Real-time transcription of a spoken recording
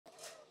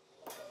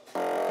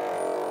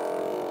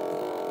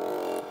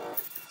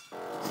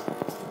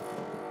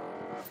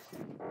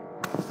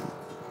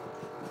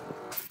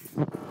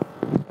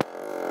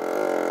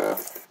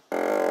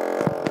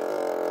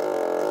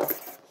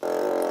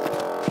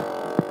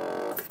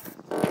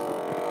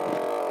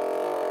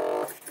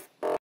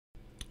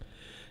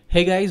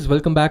Hey guys,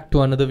 welcome back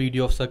to another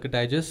video of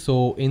CircuitDigest.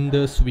 So in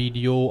this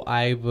video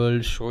I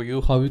will show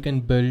you how you can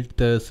build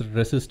this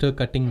resistor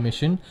cutting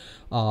machine.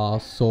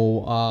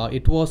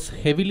 It was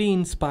heavily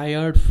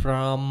inspired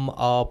from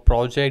a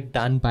project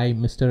done by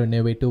Mr.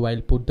 Innovative.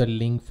 I'll put the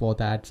link for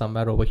that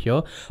somewhere over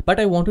here, but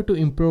I wanted to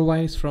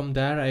improvise from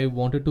there. I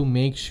wanted to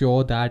make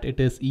sure that it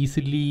is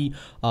easily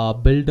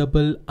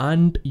buildable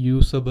and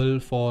usable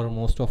for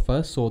most of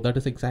us. So that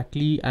is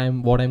exactly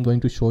what I'm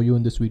going to show you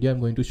in this video. I'm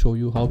going to show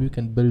you how you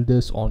can build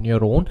this on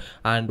your own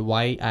and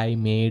why I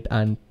made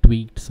and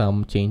tweaked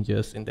some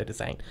changes in the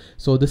design.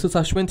 So this is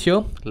Ashwin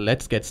here.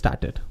 Let's get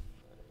started.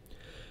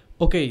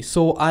 Okay,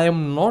 so I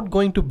am not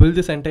going to build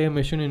this entire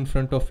machine in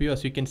front of you.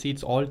 As you can see,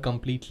 it's all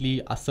completely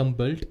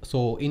assembled.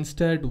 So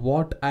instead,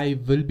 what I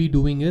will be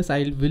doing is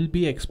I will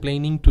be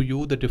explaining to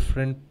you the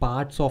different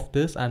parts of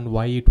this and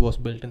why it was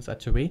built in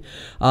such a way.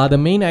 The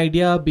main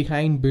idea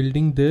behind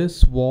building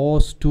this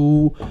was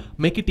to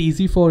make it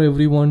easy for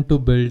everyone to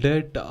build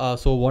it.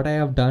 So what I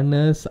have done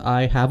is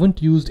I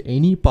haven't used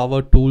any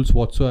power tools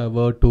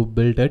whatsoever to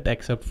build it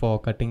except for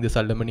cutting this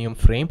aluminum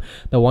frame.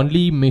 The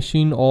only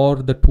machine or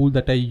the tool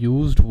that I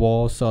used was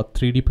a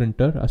 3D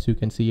printer. As you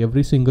can see,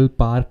 every single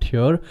part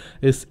here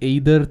is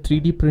either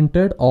 3D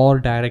printed or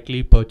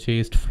directly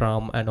purchased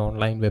from an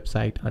online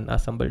website and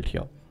assembled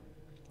here.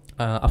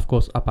 Of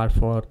course, apart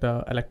for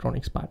the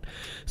electronics part.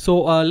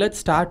 So let's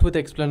start with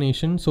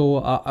explanation. So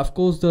of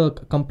course, the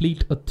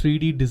complete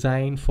 3D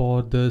design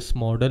for this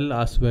model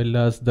as well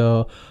as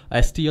the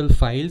STL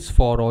files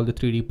for all the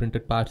 3D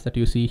printed parts that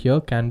you see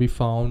here can be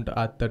found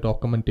at the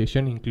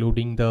documentation,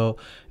 including the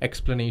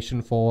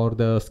explanation for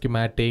the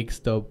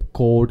schematics, the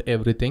code,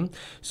 everything.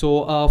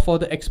 So for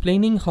the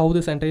explaining how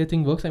this entire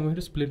thing works, I'm going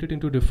to split it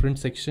into different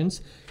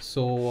sections.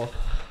 So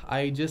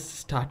I just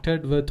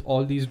started with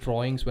all these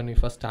drawings when we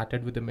first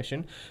started with the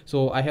machine.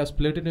 So I have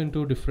split it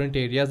into different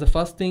areas. The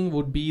first thing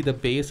would be the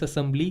base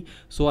assembly.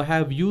 So I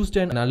have used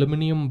an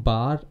aluminum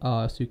bar.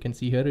 So you can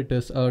see here it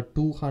is a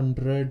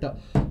 200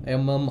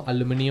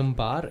 aluminum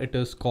bar. It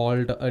is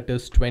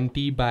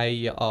 20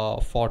 by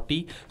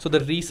 40. So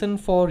the reason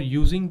for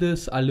using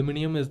this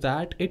aluminum is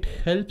that it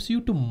helps you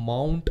to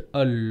mount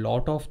a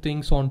lot of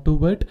things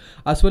onto it,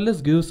 as well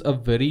as gives a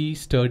very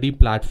sturdy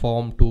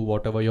platform to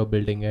whatever you're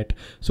building it.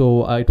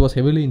 So it was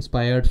heavily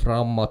inspired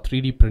from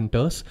 3D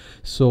printers.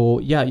 So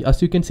yeah,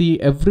 as you can see,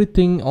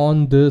 everything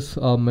on this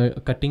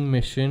cutting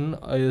machine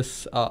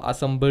is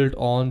assembled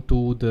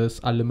onto this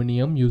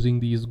aluminum using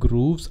these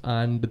grooves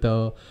and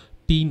the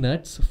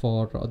T-nuts.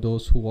 For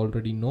those who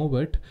already know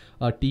it,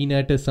 a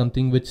T-nut is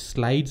something which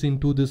slides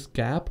into this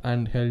gap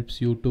and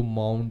helps you to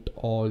mount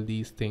all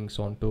these things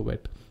onto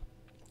it.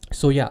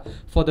 So yeah,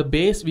 for the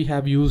base we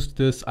have used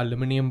this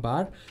aluminum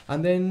bar,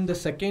 and then the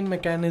second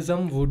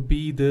mechanism would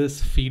be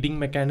this feeding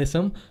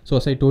mechanism. So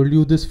as I told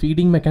you, this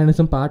feeding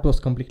mechanism part was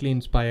completely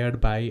inspired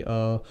by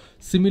a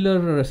similar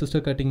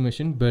resistor cutting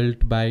machine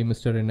built by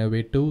Mr.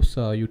 Innovative's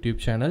YouTube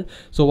channel.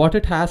 So what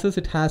it has is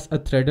it has a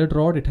threaded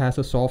rod, it has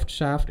a soft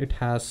shaft, it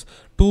has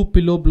two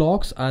pillow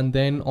blocks, and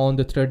then on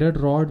the threaded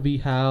rod we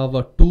have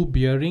two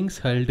bearings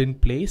held in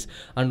place,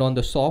 and on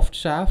the soft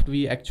shaft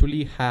we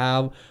actually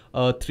have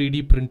a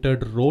 3D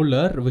printed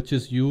roller which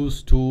is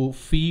used to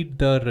feed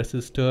the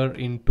resistor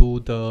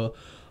into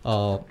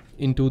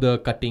the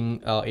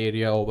cutting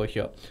area over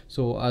here.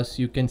 So as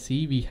you can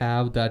see, we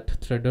have that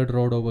threaded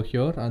rod over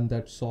here and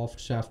that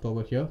soft shaft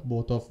over here,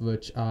 both of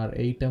which are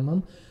 8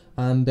 mm.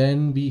 And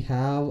then we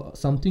have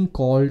something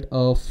called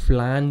a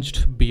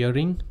flanged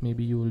bearing.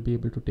 Maybe you will be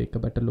able to take a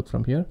better look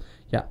from here.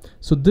 Yeah,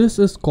 so this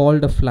is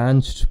called a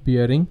flanged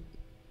bearing.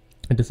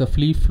 It is a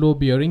free flow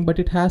bearing, but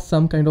it has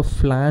some kind of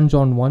flange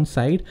on one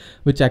side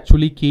which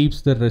actually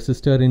keeps the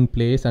resistor in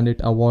place and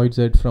it avoids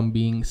it from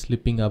being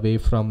slipping away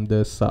from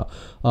this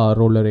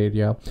roller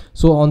area.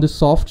 So on the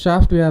soft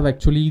shaft we have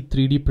actually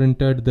 3D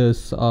printed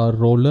this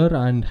roller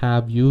and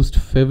have used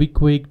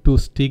Fevikwik to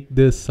stick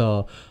this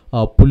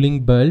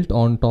pulling belt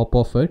on top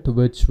of it,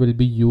 which will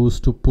be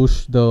used to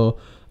push the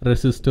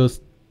resistor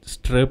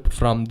strip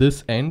from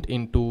this end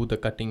into the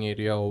cutting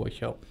area over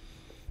here.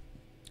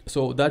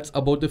 So that's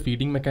about the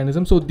feeding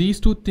mechanism. So these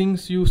two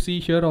things you see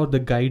here are the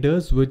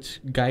guiders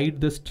which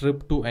guide the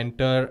strip to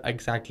enter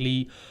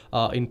exactly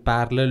in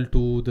parallel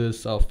to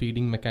this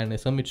feeding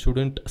mechanism. It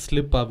shouldn't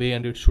slip away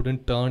and it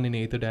shouldn't turn in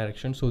either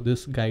direction. So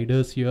this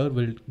guiders here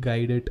will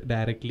guide it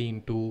directly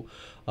into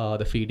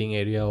the feeding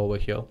area over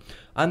here.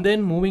 And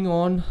then moving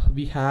on,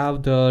 we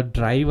have the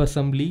drive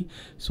assembly.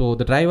 So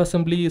the drive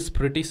assembly is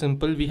pretty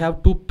simple. We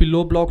have two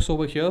pillow blocks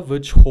over here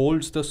which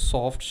holds the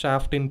soft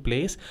shaft in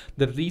place.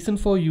 The reason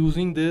for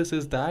using this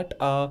is that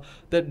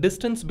the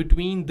distance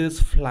between this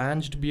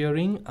flanged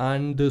bearing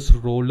and this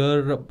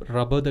roller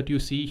rubber that you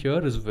see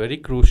here is very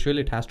crucial.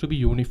 It has to be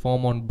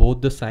uniform on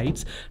both the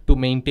sides to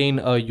maintain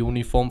a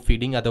uniform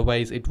feeding,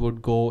 otherwise it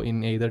would go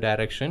in either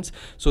directions.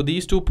 So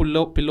these two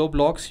pillow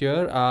blocks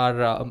here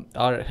are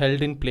are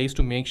held in place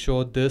to make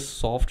sure this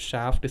soft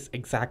shaft is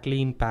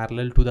exactly in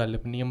parallel to the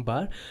aluminum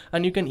bar,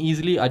 and you can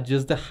easily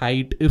adjust the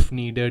height if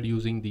needed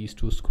using these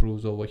two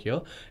screws over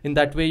here. In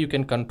that way you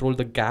can control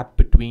the gap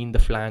between the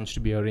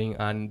flanged bearing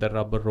and the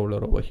rubber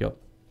roller over here.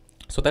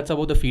 So that's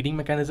about the feeding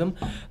mechanism.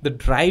 The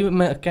drive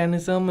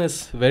mechanism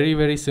is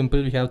very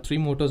simple. We have three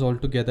motors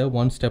altogether.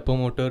 One stepper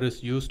motor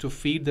is used to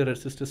feed the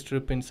resistor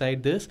strip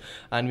inside this,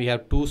 and we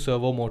have two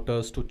servo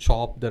motors to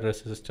chop the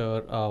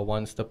resistor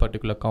once the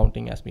particular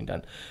counting has been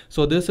done.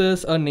 So this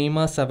is a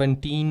NEMA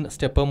 17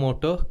 stepper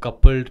motor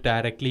coupled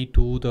directly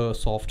to the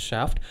soft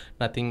shaft.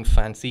 Nothing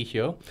fancy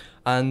here.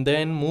 And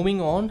then moving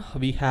on,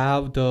 we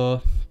have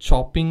the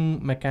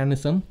chopping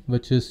mechanism,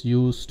 which is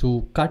used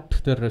to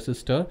cut the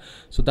resistor.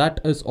 So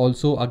that is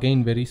also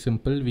again very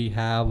simple. We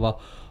have a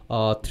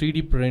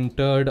 3D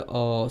printed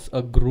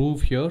a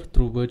groove here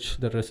through which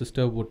the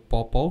resistor would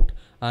pop out,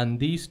 and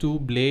these two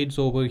blades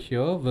over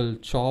here will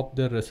chop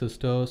the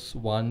resistors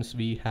once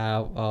we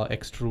have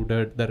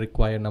extruded the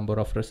required number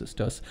of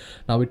resistors.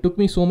 Now it took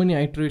me so many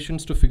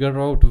iterations to figure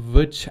out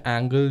which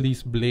angle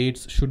these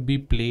blades should be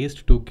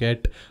placed to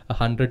get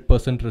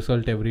 100%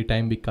 result every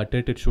time we cut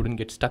it. It shouldn't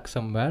get stuck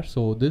somewhere.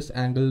 So this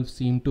angle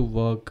seemed to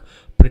work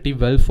pretty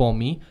well for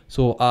me.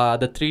 So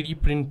the 3D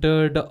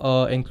printed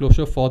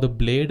enclosure for the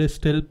blade is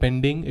still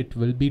pending. It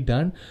will be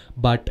done,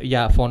 but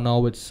yeah, for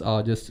now it's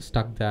just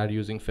stuck there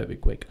using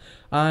Fevikwik.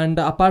 And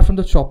apart from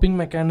the chopping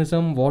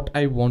mechanism, what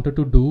I wanted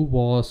to do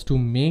was to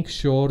make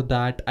sure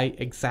that I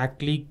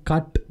exactly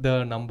cut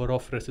the number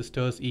of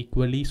resistors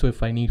equally. So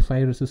if I need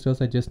 5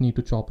 resistors, I just need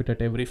to chop it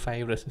at every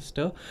 5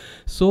 resistor.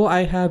 So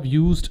I have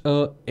used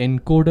a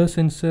encoder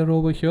sensor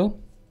over here,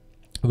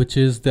 which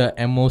is the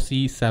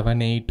MOC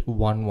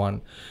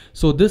 7811.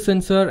 So this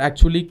sensor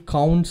actually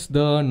counts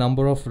the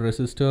number of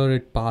resistor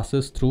it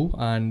passes through,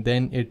 and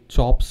then it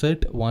chops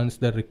it once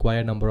the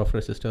required number of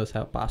resistors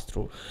have passed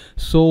through.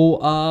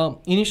 So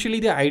initially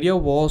the idea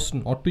was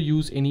not to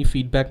use any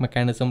feedback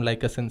mechanism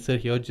like a sensor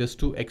here, just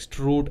to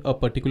extrude a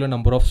particular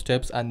number of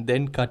steps and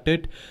then cut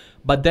it.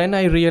 But then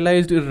I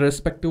realized,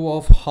 irrespective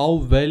of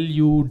how well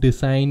you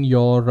design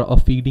your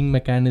feeding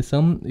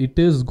mechanism, it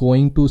is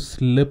going to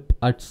slip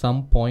at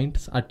some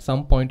point. At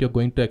some point you're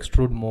going to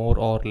extrude more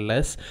or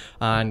less,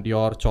 and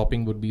your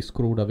chopping would be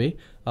screwed away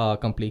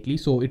completely.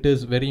 So it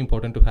is very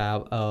important to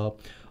have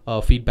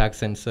a feedback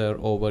sensor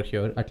over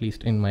here, at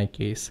least in my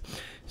case.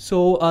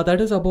 So that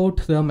is about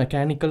the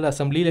mechanical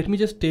assembly. Let me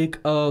just take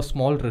a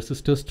small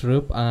resistor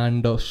strip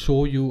and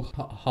show you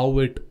how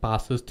it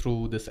passes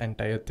through this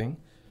entire thing.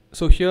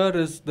 So here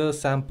is the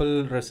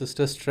sample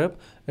resistor strip.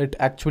 It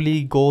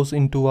actually goes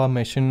into our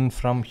machine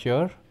from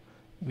here.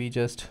 We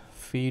just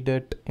feed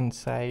it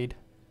inside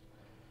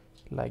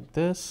like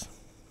this,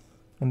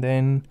 and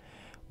then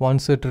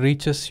once it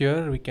reaches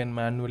here, we can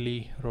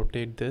manually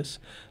rotate this.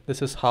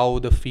 This is how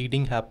the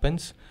feeding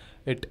happens.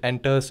 It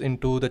enters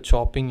into the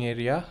chopping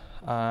area,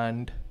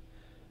 and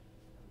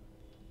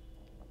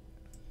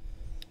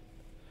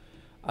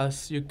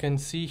as you can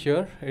see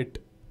here,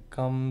 it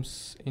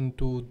comes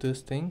into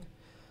this thing.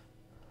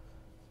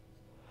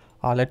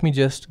 Let me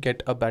just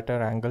get a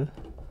better angle.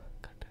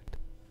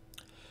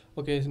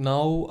 Okay,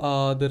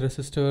 now the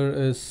resistor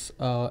is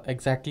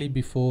exactly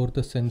before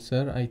the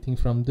sensor. I think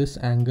from this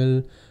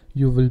angle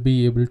you will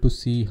be able to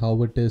see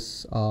how it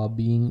is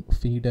being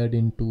feeded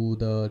into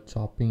the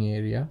chopping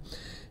area.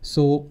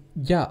 So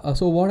yeah,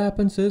 so what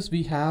happens is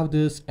we have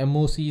this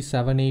MOC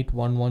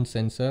 7811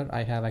 sensor.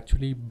 I have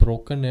actually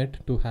broken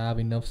it to have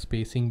enough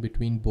spacing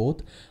between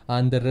both,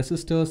 and the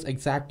resistors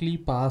exactly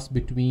pass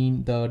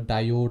between the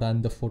diode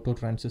and the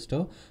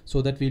phototransistor,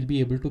 so that we'll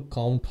be able to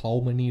count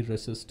how many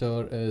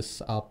resistor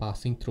is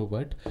passing through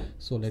it.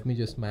 So let me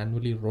just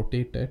manually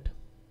rotate it.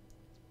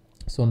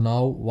 So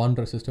now 1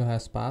 resistor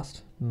has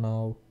passed,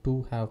 now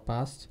 2 have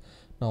passed,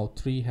 now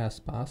 3 has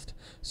passed.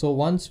 So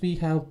once we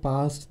have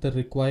passed the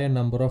required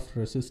number of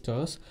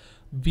resistors,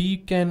 we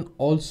can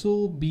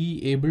also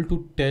be able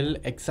to tell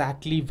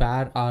exactly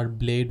where our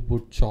blade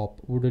would chop.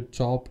 Would it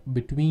chop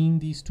between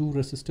these two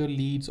resistor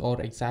leads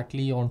or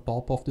exactly on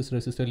top of this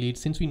resistor lead?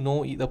 Since we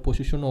know the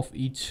position of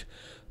each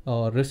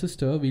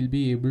resistor, we'll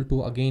be able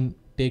to again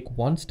take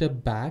one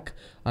step back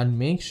and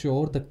make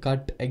sure the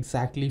cut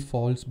exactly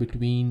falls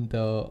between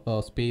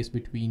the space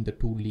between the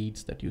two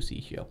leads that you see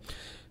here.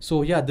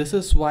 So yeah, this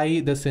is why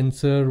the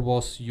sensor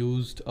was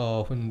used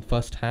in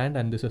first hand,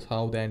 and this is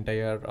how the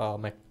entire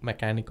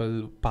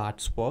mechanical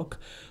parts work.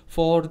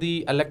 For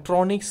the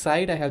electronic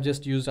side, I have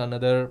just used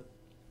another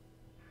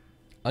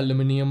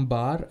aluminum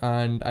bar,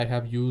 and I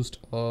have used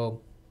a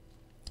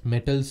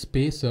metal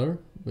spacer,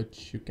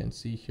 which you can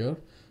see here,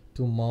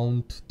 to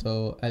mount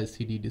the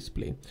LCD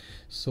display.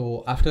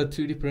 So after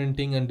 3D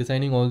printing and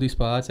designing all these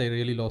parts, I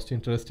really lost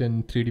interest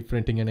in 3D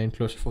printing an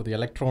enclosure for the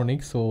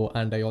electronics.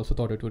 And I also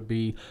thought it would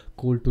be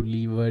cool to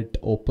leave it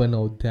open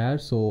out there.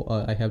 So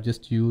I have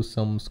just used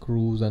some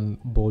screws and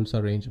bolts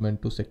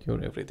arrangement to secure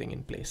everything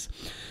in place.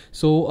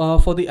 So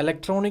for the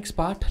electronics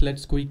part,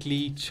 let's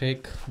quickly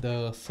check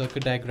the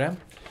circuit diagram.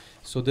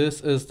 So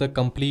this is the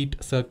complete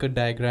circuit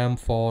diagram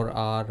for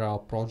our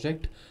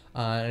project.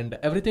 and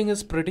everything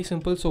is pretty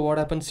simple. So what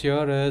happens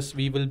here is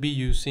we will be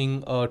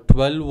using a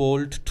 12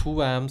 volt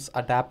 2 amps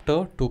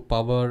adapter to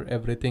power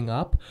everything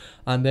up,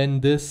 and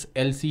then this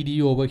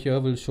LCD over here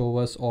will show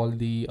us all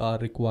the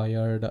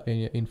required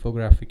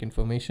infographic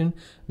information.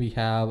 We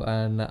have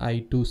an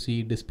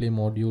I2C display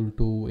module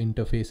to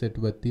interface it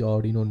with the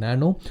Arduino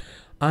Nano,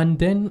 and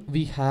then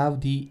we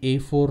have the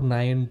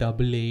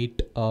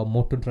A4988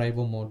 motor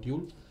driver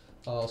module.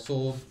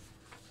 So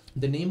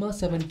the NEMA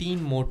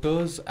 17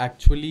 motors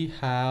actually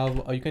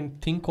have, you can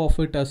think of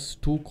it as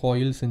two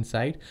coils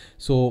inside.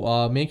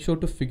 So make sure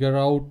to figure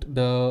out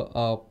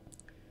the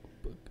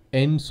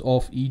ends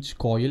of each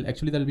coil.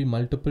 Actually there'll be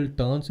multiple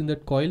turns in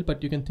that coil,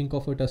 but you can think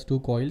of it as two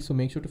coils. So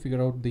make sure to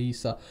figure out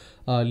these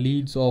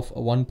leads of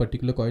one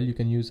particular coil. You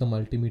can use a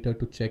multimeter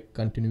to check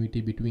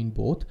continuity between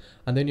both,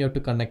 and then you have to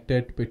connect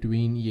it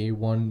between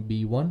A1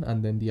 B1,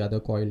 and then the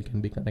other coil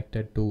can be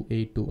connected to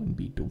A2 and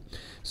B2.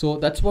 So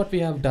that's what we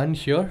have done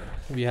here.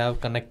 We have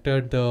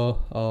connected the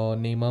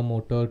NEMA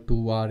motor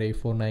to our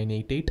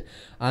A4988,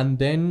 and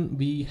then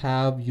we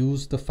have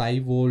used the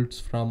 5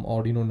 volts from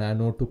Arduino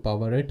Nano to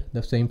power it.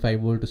 The same 5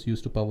 volt is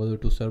used to power the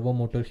 2 servo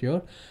motor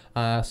here,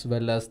 as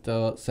well as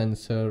the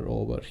sensor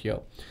over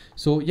here.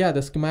 So yeah, the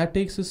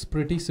schematics is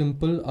pretty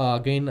simple.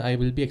 Again, I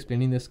will be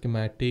explaining the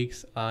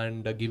schematics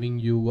and giving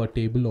you a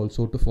table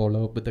also to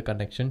follow up with the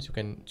connections. You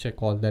can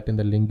check all that in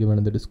the link given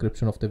in the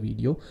description of the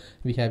video.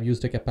 We have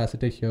used a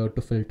capacitor here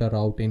to filter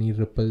out any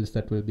ripples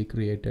that will be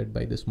created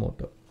by this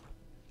motor.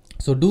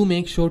 So do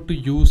make sure to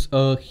use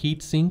a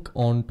heat sink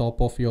on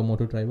top of your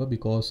motor driver,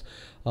 because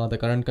the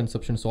current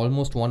consumption is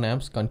almost 1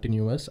 amps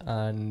continuous,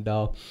 and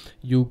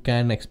you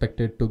can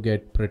expect it to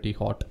get pretty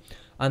hot.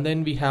 And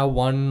then we have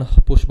one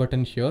push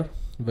button here,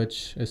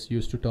 which is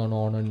used to turn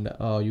on and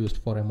used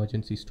for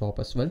emergency stop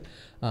as well,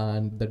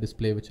 and the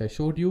display which I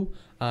showed you.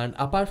 And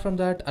apart from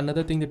that,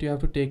 another thing that you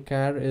have to take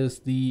care is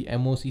the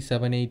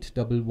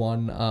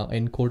MOC7811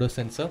 encoder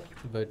sensor,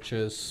 which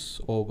is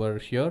over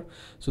here.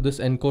 So this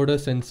encoder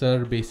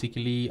sensor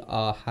basically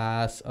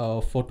has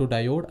a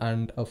photodiode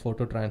and a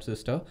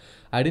phototransistor.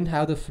 I didn't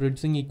have the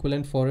fritzing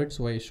equivalent for it,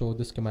 so I show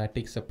the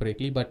schematic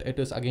separately, but it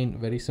is again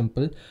very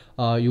simple.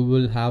 You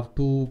will have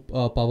to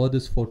power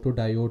this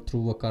photodiode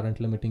through a current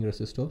limiting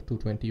resistor to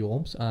 20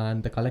 ohms,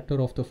 and the collector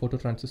of the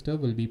phototransistor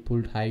will be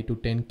pulled high to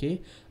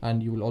 10K,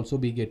 and you will also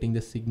be getting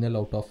the signal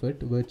out of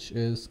it, which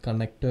is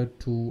connected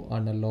to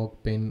analog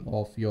pin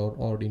of your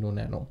Arduino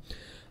Nano.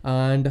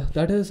 And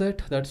that is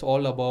it. That's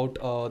all about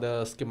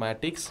the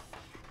schematics.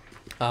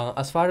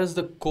 As far as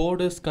the code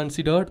is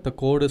considered, the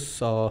code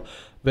is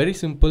very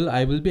simple.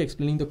 I will be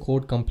explaining the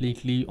code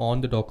completely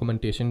on the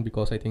documentation,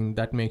 because I think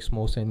that makes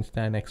more sense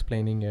than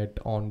explaining it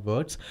on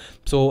words.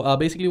 So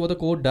basically what the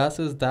code does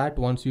is that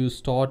once you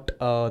start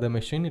the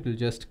machine, it will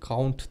just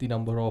count the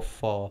number of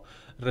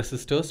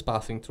resistors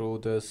passing through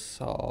this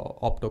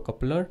passing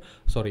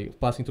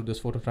through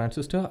this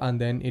phototransistor, and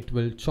then it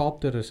will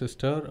chop the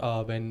resistor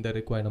when the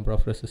required number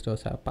of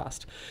resistors have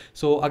passed.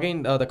 So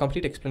again, the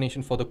complete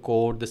explanation for the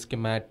code, the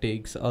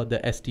schematics, the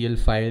STL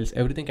files,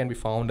 everything can be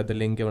found at the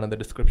link given in the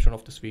description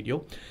of this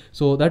video.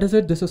 So that is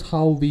it. This is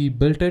how we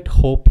built it.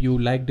 Hope you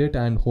liked it,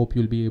 and hope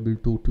you'll be able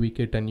to tweak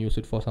it and use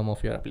it for some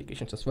of your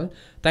applications as well.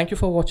 Thank you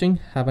for watching.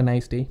 Have a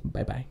nice day.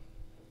 Bye bye.